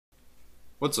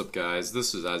What's up guys,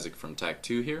 this is Isaac from Tact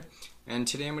here, and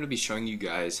today I'm going to be showing you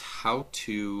guys how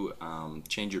to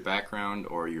change your background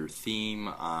or your theme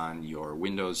on your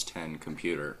Windows 10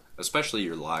 computer, especially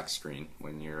your lock screen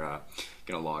when you're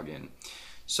going to log in.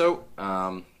 So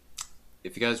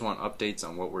if you guys want updates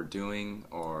on what we're doing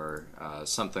or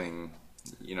something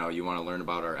you want to learn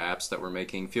about our apps that we're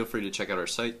making, feel free to check out our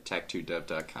site,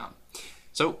 tact2dev.com.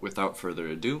 So without further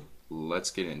ado, let's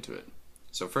get into it.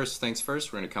 So first things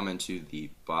first, we're going to come into the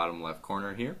bottom left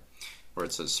corner here where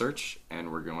it says search, and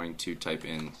we're going to type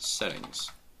in settings.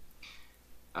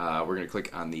 We're going to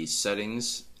click on the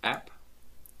settings app.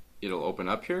 It'll open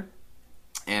up here,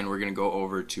 and we're going to go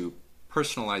over to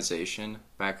personalization,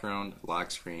 background, lock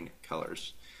screen,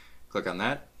 colors. Click on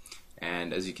that,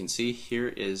 and as you can see, here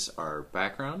is our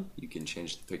background. You can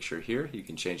change the picture here. You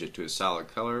can change it to a solid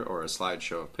color or a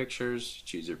slideshow of pictures.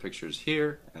 Choose your pictures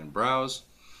here and browse.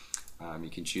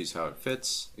 You can choose how it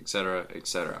fits, etc.,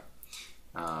 etc.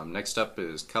 Next up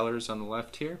is colors on the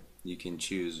left here. You can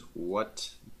choose what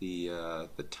the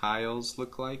tiles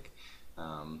look like,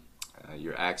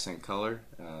 your accent color,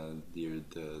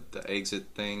 the exit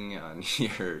thing on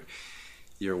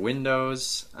your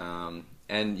windows,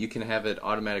 and you can have it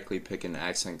automatically pick an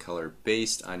accent color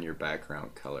based on your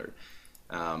background color.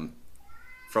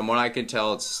 From what I can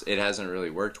tell, it hasn't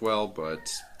really worked well,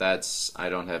 but I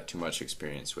don't have too much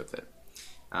experience with it.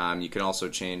 You can also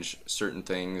change certain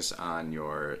things on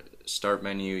your start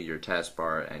menu, your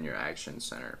taskbar, and your action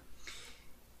center.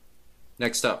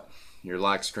 Next up, your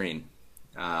lock screen.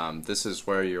 This is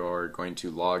where you're going to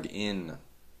log in.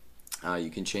 You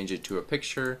can change it to a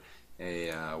picture,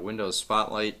 a Windows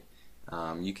spotlight.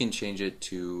 You can change it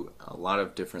to a lot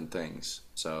of different things.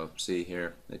 So see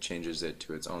here, it changes it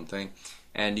to its own thing.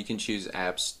 And you can choose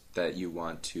apps that you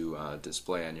want to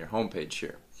display on your home page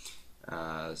here.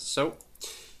 So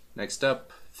next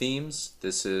up, themes.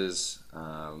 This is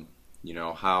how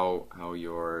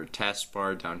your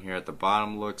taskbar down here at the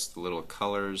bottom looks, the little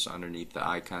colors underneath the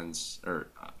icons, or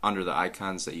under the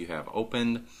icons that you have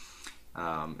opened,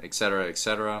 etc.,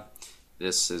 etc.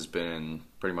 This has been in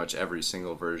pretty much every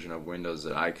single version of Windows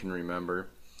that I can remember.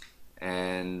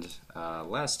 And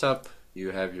last up,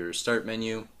 you have your start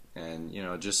menu, and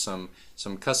just some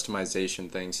customization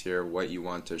things here, what you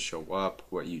want to show up,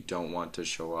 what you don't want to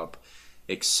show up,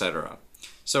 etc.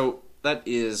 So that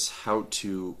is how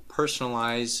to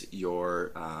personalize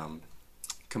your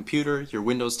computer, your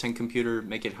Windows 10 computer,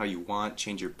 make it how you want,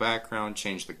 change your background,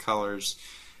 change the colors,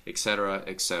 etc.,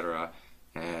 etc.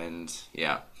 And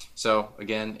yeah, so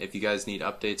again, if you guys need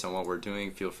updates on what we're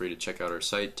doing, feel free to check out our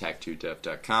site,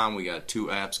 tact2dev.com. We got 2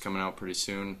 apps coming out pretty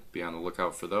soon. Be on the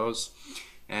lookout for those.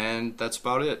 And that's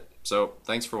about it. So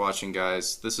thanks for watching,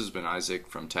 guys. This has been Isaac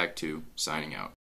from Tact2 signing out.